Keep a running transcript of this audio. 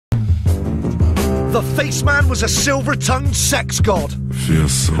The Faceman was a silver-tongued sex god.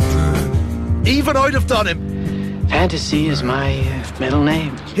 Feels so good. Even I'd have done him. Fantasy is my middle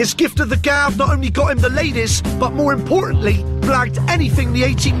name. His gift of the gab not only got him the ladies, but more importantly, blagged anything the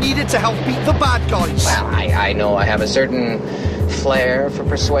A-Team needed to help beat the bad guys. Well, I know I have a certain flair for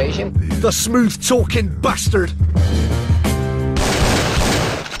persuasion. The smooth-talking bastard.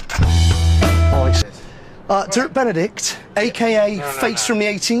 Dirk Benedict, a.k.a. Face from the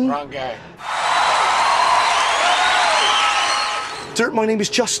A-Team. Wrong guy. Dirk, my name is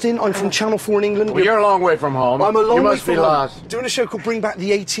Justin. I'm from Channel 4 in England. Well, you're a long way from home. I'm a long you way must from be home. lost. Doing a show called Bring Back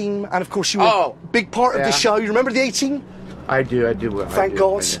the A-Team, and of course you were Oh, a big part of the show. You remember the A-Team? I do. Thank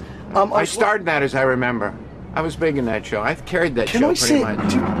God. I started that, as I remember. I was big in that show. I carried that show Can I pretty sit?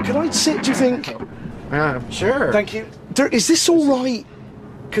 much. Can I sit, do you think? Sure. Thank you. Dirk, is this all right?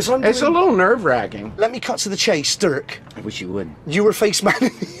 Because It's a little nerve-wracking. Let me cut to the chase, Dirk. I wish you would. You were Faceman in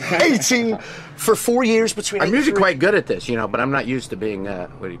the A-Team for 4 years between... I'm usually quite good at this, you know, but I'm not used to being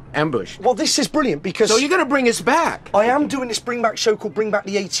ambushed. Well, this is brilliant because... So you're going to bring us back? I am doing this Bring Back show called Bring Back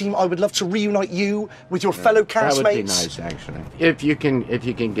the A-Team. I would love to reunite you with your fellow castmates. That would be nice, actually. If you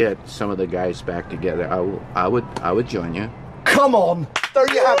can get some of the guys back together, I would join you. Come on.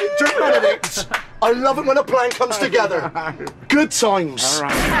 There you have it. Dirk Benedict. I love it when a plan comes together. Good times. All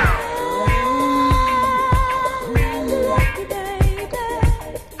right.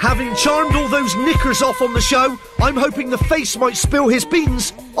 Having charmed all those knickers off on the show, I'm hoping the Face might spill his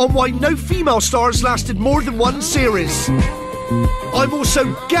beans on why no female stars lasted more than one series. I'm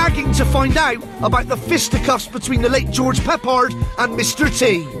also gagging to find out about the fisticuffs between the late George Peppard and Mr.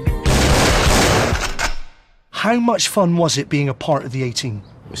 T. How much fun was it being a part of the A-Team?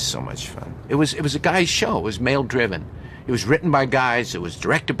 It was so much fun. It was a guy's show. It was male-driven. It was written by guys. It was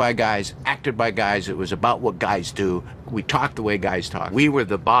directed by guys, acted by guys. It was about what guys do. We talked the way guys talk. We were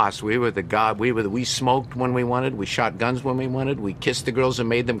the boss. We were the god. We smoked when we wanted. We shot guns when we wanted. We kissed the girls and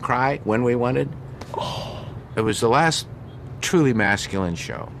made them cry when we wanted. Oh. It was the last truly masculine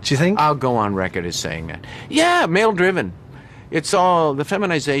show. Do you think? I'll go on record as saying that. Yeah, male-driven. It's all, the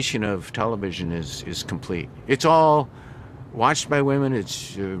feminization of television is complete. It's all watched by women,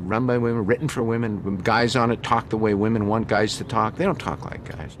 it's run by women, written for women. Guys on it talk the way women want guys to talk. They don't talk like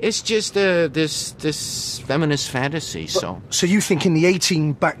guys. It's just this feminist fantasy, so. So you think in the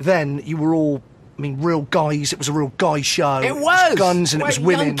A-Team back then, you were all, I mean, real guys, it was a real guy show. It was! Guns and it was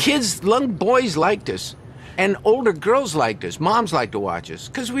women. Young kids, young boys liked us. And older girls liked us. Moms liked to watch us,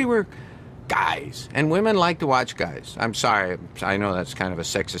 because we were guys, and women like to watch guys. I'm sorry, I know that's kind of a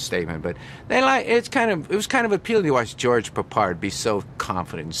sexist statement, but they like it was kind of appealing to watch George Peppard be so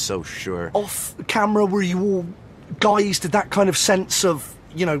confident and so sure. Off camera, were you all guys? Did that kind of sense of,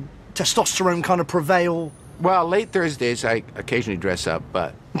 you know, testosterone kind of prevail? Well, late Thursdays I occasionally dress up,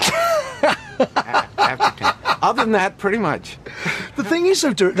 but after 10. Other than that, pretty much. The thing is,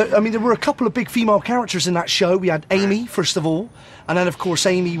 though, Dirk, I mean, there were a couple of big female characters in that show. We had Amy, first of all, and then, of course,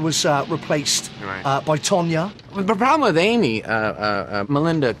 Amy was replaced by Tonya. The problem with Amy,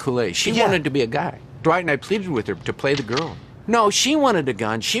 Melinda Cooley, she wanted to be a guy. Dwight and I pleaded with her to play the girl. No, she wanted a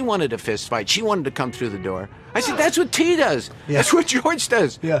gun. She wanted a fist fight. She wanted to come through the door. I said, that's what T does. Yeah. That's what George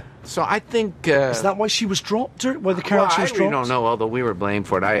does. Yeah. So I think... is that why she was dropped, Dirk? Why the character was dropped? I really don't know, although we were blamed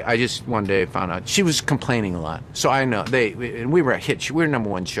for it. I just one day found out. She was complaining a lot. So I know. We were a hit. We were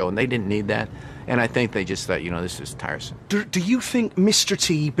 #1 show, and they didn't need that. And I think they just thought, you know, this is tiresome. Do you think Mr.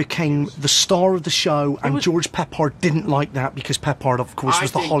 T became the star of the show and George Peppard didn't like that because Peppard, of course,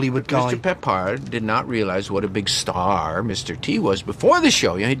 was the Hollywood guy? Mr. Peppard did not realize what a big star Mr. T was before the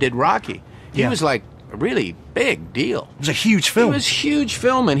show. You know, he did Rocky. He was like a really big deal. It was a huge film. It was a huge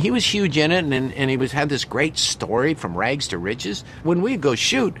film, and he was huge in it, and he had this great story from rags to riches. When we'd go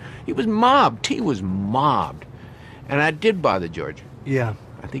shoot, he was mobbed. T was mobbed. And that did bother George. Yeah.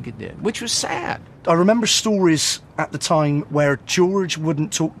 I think it did, which was sad. I remember stories at the time where George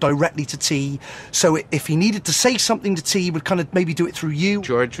wouldn't talk directly to T, so if he needed to say something to T, he would kind of maybe do it through you.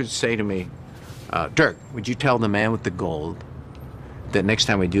 George would say to me, Dirk, would you tell the man with the gold that next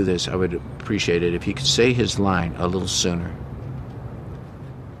time we do this, I would appreciate it if he could say his line a little sooner.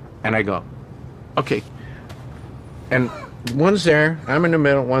 And I go, okay. And one's there, I'm in the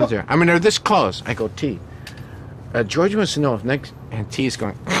middle, one's there. I mean, they're this close. I go, T, George wants to know if next... And T's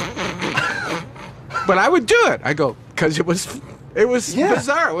going... But I would do it. I go, because it was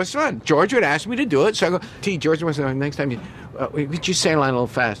bizarre. It was fun. George would ask me to do it, so I go, T, George wants to know next time could you say a line a little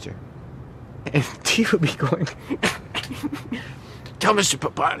faster? And T would be going... Tell Mr.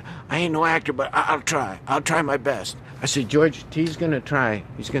 Peppard, I ain't no actor, but I'll try. I'll try my best. I said, George, T's going to try.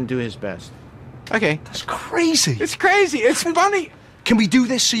 He's going to do his best. Okay. That's crazy. It's crazy. It's funny. Can we do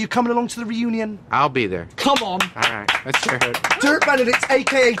this so you're coming along to the reunion? I'll be there. Come on. All right, let's hear it. Dirk Benedict,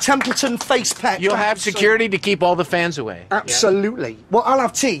 a.k.a. Templeton Faceman Peck. You'll have security to keep all the fans away. Absolutely. Well, I'll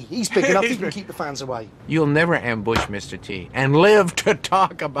have T. He's big enough, he can keep the fans away. You'll never ambush Mr. T and live to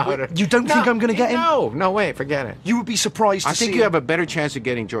talk about it. You don't think I'm going to get him? No way, forget it. You would be surprised to I see think you him. have a better chance of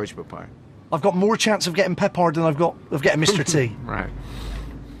getting George Papard. I've got more chance of getting Peppard than I've got of getting Mr. T. Right.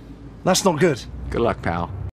 That's not good. Good luck, pal.